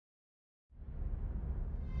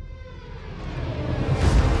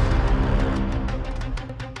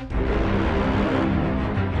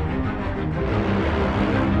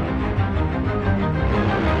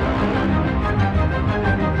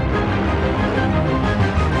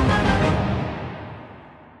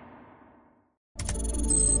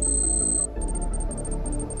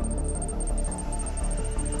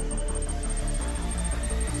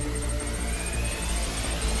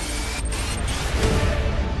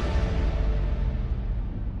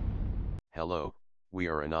Hello, we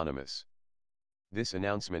are anonymous. This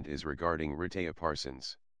announcement is regarding Rehtaeh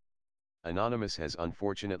Parsons. Anonymous has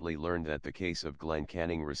unfortunately learned that the case of Glen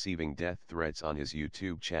Canning receiving death threats on his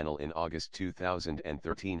YouTube channel in August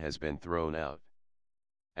 2013 has been thrown out.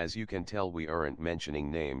 As you can tell, we aren't mentioning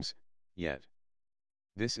names yet.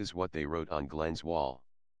 This is what they wrote on Glen's wall.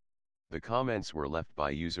 The comments were left by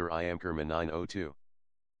user iamkerman902.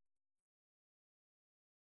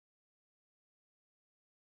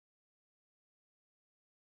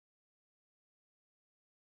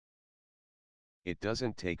 It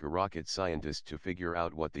doesn't take a rocket scientist to figure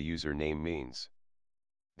out what the username means.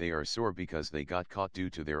 They are sore because they got caught due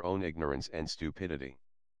to their own ignorance and stupidity.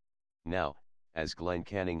 Now, as Glen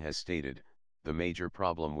Canning has stated, the major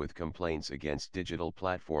problem with complaints against digital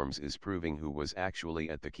platforms is proving who was actually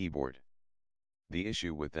at the keyboard. The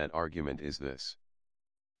issue with that argument is this: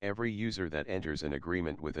 every user that enters an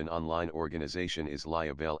agreement with an online organization is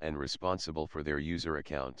liable and responsible for their user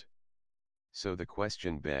account. So the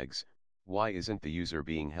question begs, why isn't the user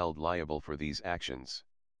being held liable for these actions?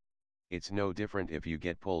 It's no different if you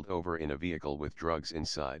get pulled over in a vehicle with drugs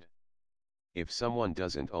inside. If someone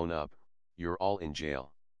doesn't own up, you're all in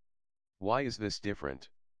jail. Why is this different?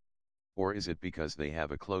 Or is it because they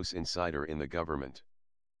have a close insider in the government?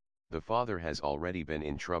 The father has already been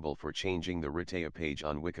in trouble for changing the Rehtaeh page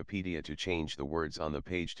on Wikipedia to change the words on the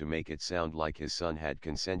page to make it sound like his son had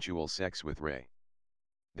consensual sex with Rehtaeh.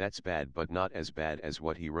 That's bad, but not as bad as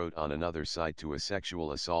what he wrote on another site to a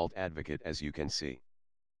sexual assault advocate, as you can see.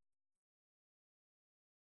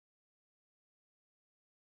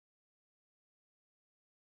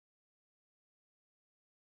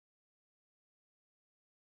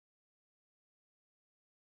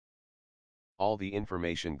 All the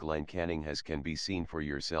information Glen Canning has can be seen for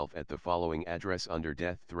yourself at the following address under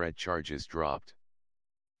death threat charges dropped.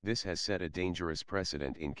 This has set a dangerous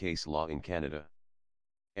precedent in case law in Canada.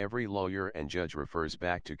 Every lawyer and judge refers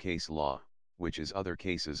back to case law, which is other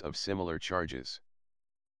cases of similar charges.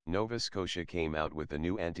 Nova Scotia came out with the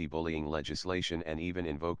new anti-bullying legislation and even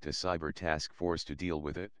invoked a cyber task force to deal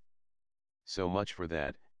with it. So much for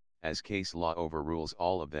that, as case law overrules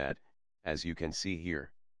all of that, as you can see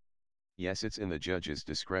here. Yes, it's in the judge's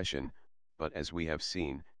discretion, but as we have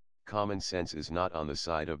seen, common sense is not on the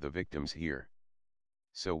side of the victims here.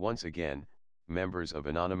 So once again, members of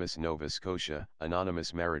Anonymous Nova Scotia,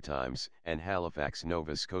 Anonymous Maritimes, and Halifax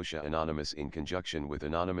Nova Scotia Anonymous, in conjunction with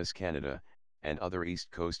Anonymous Canada, and other East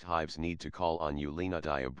Coast hives, need to call on you, Lena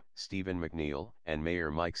Diab, Stephen McNeil, and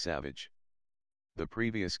Mayor Mike Savage. The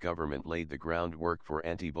previous government laid the groundwork for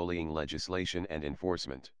anti-bullying legislation and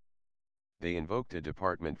enforcement. They invoked a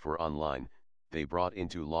department for online, they brought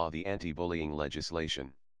into law the anti-bullying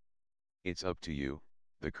legislation. It's up to you,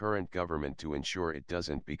 the current government, to ensure it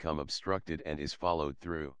doesn't become obstructed and is followed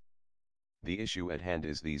through. The issue at hand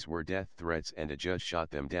is these were death threats and a judge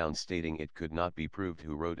shot them down, stating it could not be proved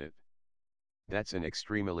who wrote it. That's an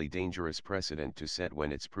extremely dangerous precedent to set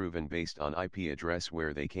when it's proven based on IP address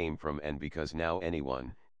where they came from, and because now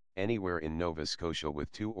anyone, anywhere in Nova Scotia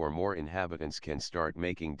with 2 or more inhabitants can start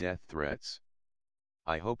making death threats.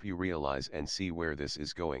 I hope you realize and see where this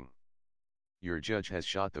is going. Your judge has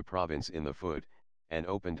shot the province in the foot, and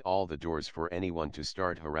opened all the doors for anyone to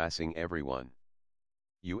start harassing everyone.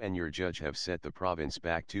 You and your judge have set the province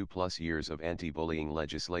back 2+ years of anti-bullying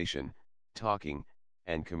legislation, talking,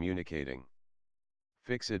 and communicating.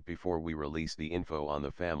 Fix it before we release the info on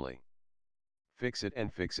the family. Fix it,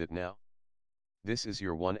 and fix it now. This is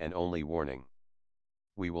your one and only warning.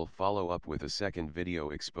 We will follow up with a second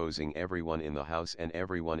video exposing everyone in the house and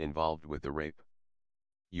everyone involved with the rape.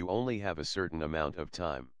 You only have a certain amount of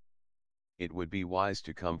time. It would be wise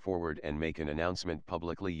to come forward and make an announcement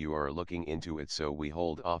publicly you are looking into it, so we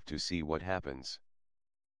hold off to see what happens.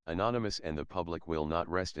 Anonymous and the public will not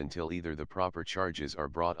rest until either the proper charges are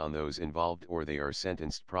brought on those involved or they are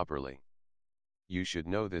sentenced properly. You should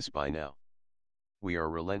know this by now. We are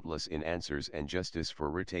relentless in answers and justice for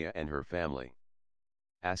Rehtaeh and her family.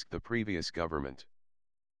 Ask the previous government.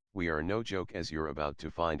 We are no joke, as you're about to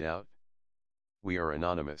find out. We are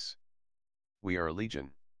anonymous. We are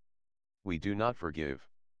legion. We do not forgive.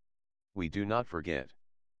 We do not forget.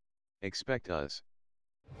 Expect us.